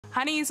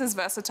Honey is as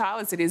versatile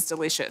as it is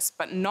delicious,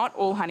 but not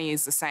all honey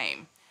is the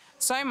same.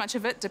 So much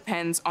of it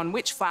depends on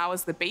which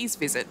flowers the bees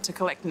visit to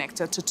collect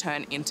nectar to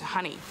turn into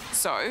honey.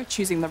 So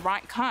choosing the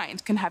right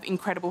kind can have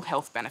incredible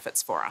health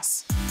benefits for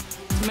us.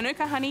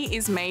 Manuka honey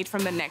is made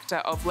from the nectar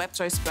of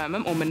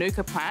Leptospermum or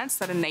Manuka plants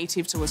that are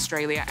native to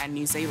Australia and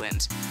New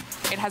Zealand.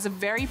 It has a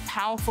very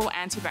powerful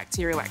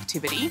antibacterial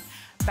activity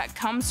that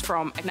comes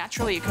from a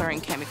naturally occurring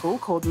chemical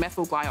called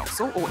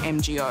methylglyoxal or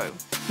MgO.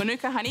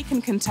 Manuka honey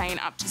can contain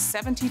up to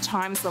 70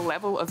 times the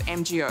level of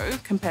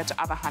MgO compared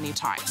to other honey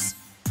types.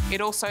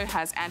 It also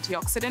has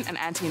antioxidant and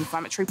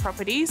anti-inflammatory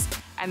properties,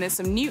 and there's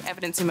some new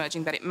evidence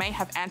emerging that it may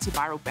have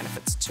antiviral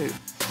benefits too.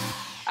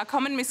 A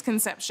common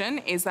misconception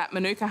is that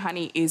Manuka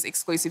honey is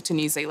exclusive to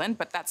New Zealand,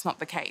 but that's not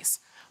the case.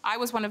 I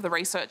was one of the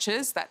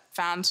researchers that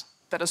found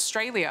that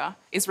Australia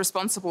is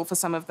responsible for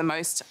some of the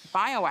most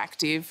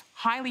bioactive,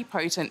 highly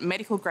potent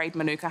medical-grade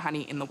Manuka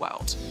honey in the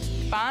world.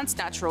 Barnes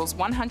Natural's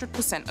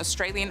 100%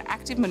 Australian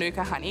active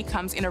Manuka honey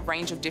comes in a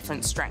range of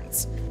different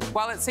strengths.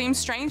 While it seems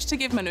strange to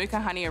give Manuka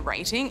honey a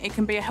rating, it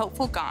can be a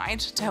helpful guide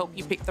to help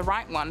you pick the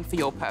right one for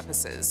your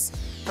purposes.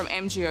 From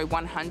MgO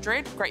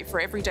 100, great for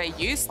everyday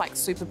use like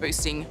super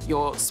boosting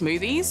your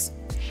smoothies,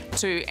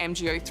 to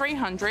MgO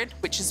 300,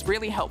 which is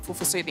really helpful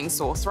for soothing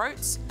sore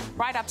throats,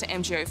 right up to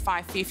MgO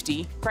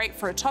 550, great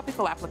for a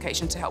topical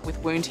application to help with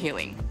wound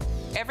healing.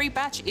 Every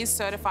batch is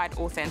certified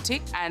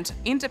authentic and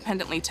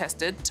independently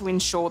tested to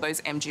ensure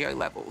those MgO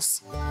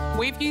levels.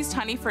 We've used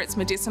honey for its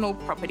medicinal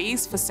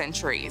properties for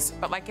centuries,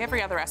 but like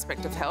every other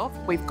aspect of health,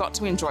 we've got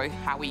to enjoy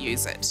how we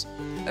use it.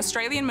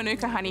 Australian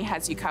Manuka honey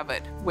has you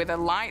covered, with a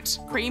light,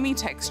 creamy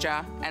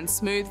texture and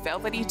smooth,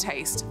 velvety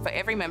taste for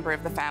every member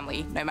of the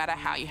family, no matter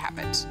how you have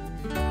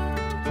it.